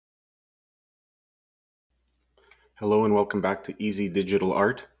Hello and welcome back to Easy Digital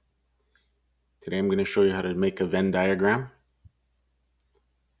Art. Today I'm going to show you how to make a Venn diagram.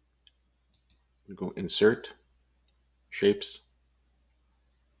 You go Insert, Shapes.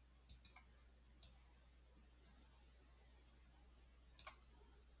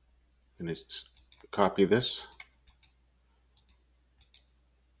 I'm going to copy this.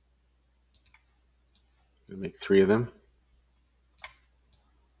 I'm going to make 3 of them.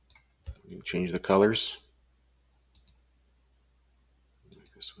 You can change the colors.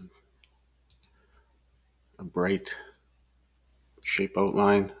 Make this one a bright shape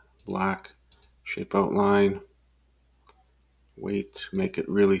outline, black shape outline, weight, make it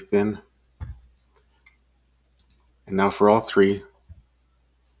really thin. And now for all 3,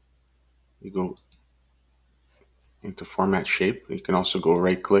 you go into Format Shape. You can also go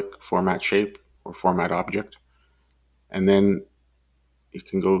right click, Format Shape or Format Object. And then you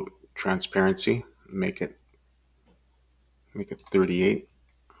can go Transparency, make it 38.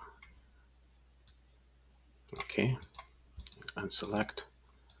 Okay, unselect.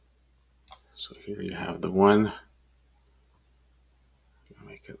 So here you have the one.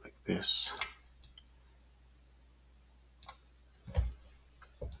 Make it like this.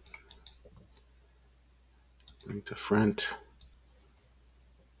 Bring to front.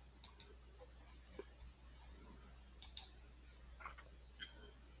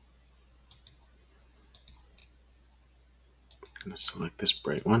 I'm going to select this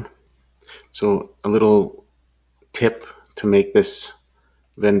bright one. So a little tip to make this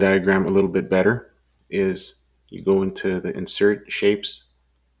Venn diagram a little bit better is you go into the Insert Shapes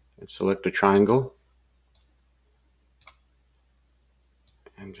and select a triangle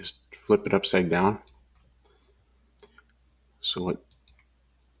and just flip it upside down. So what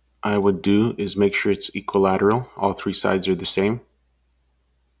I would do is make sure it's equilateral. All 3 sides are the same.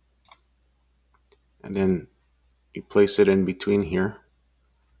 And then you place it in between here.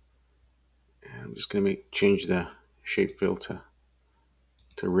 And I'm just going to change the shape fill to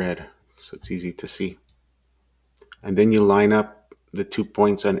red so it's easy to see. And then you line up the 2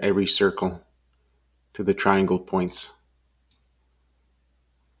 points on every circle to the triangle points.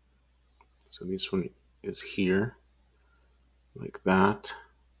 So this one is here, like that.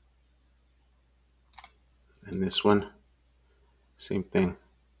 And this one, same thing,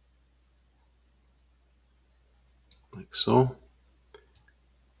 like so.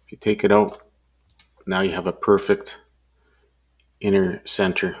 If you take it out, now you have a perfect inner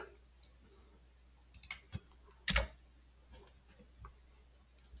center.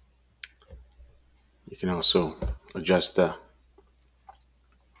 You can also adjust you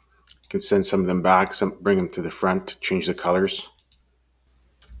can send some of them back, bring them to the front, change the colors.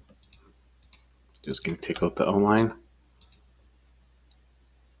 Just going to take out the outline.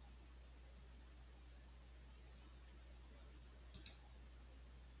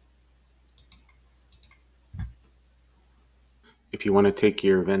 If you want to take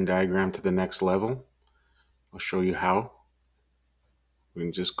your Venn diagram to the next level, I'll show you how. We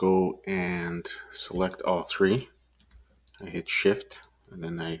can just go and select all 3. I hit Shift and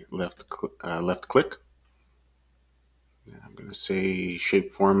then I left click. And I'm going to say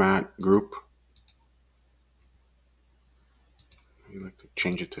Shape Format Group. You like to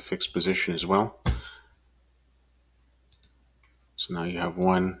change it to Fixed Position as well. So now you have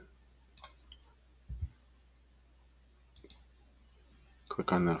one.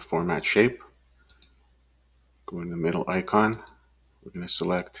 Click on the Format Shape. Go in the middle icon. We're going to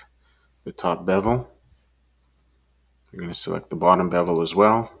select the top bevel. We're going to select the bottom bevel as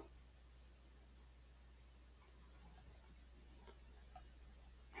well.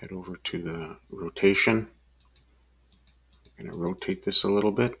 Head over to the rotation. I'm going to rotate this a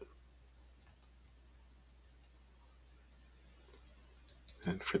little bit.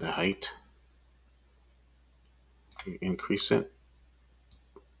 And for the height, you increase it.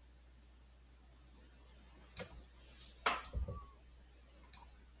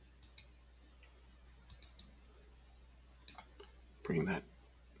 Bring that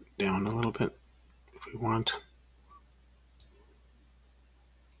down a little bit if we want.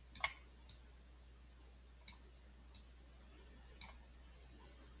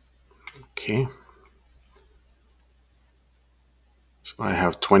 Okay. So I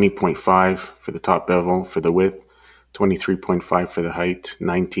have 20.5 for the top bevel for the width, 23.5 for the height,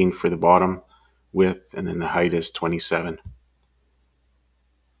 19 for the bottom width, and then the height is 27.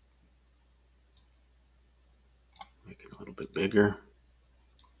 Make it a little bit bigger.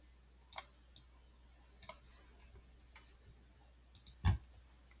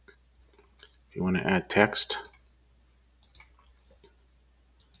 If you want to add text,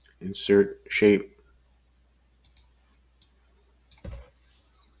 Insert Shape,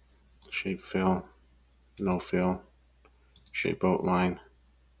 shape fill, no fill, shape outline,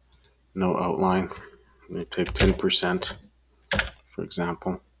 no outline. Let me take 10%, for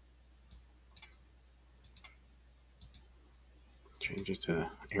example. Change it to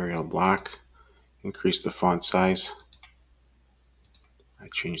Arial black, increase the font size. I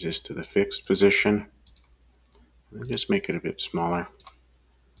change this to the fixed position, and just make it a bit smaller.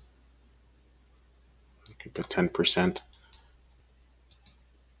 You can put 10%,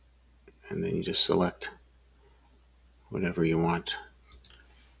 and then you just select whatever you want.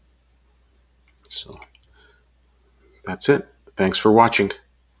 So that's it. Thanks for watching.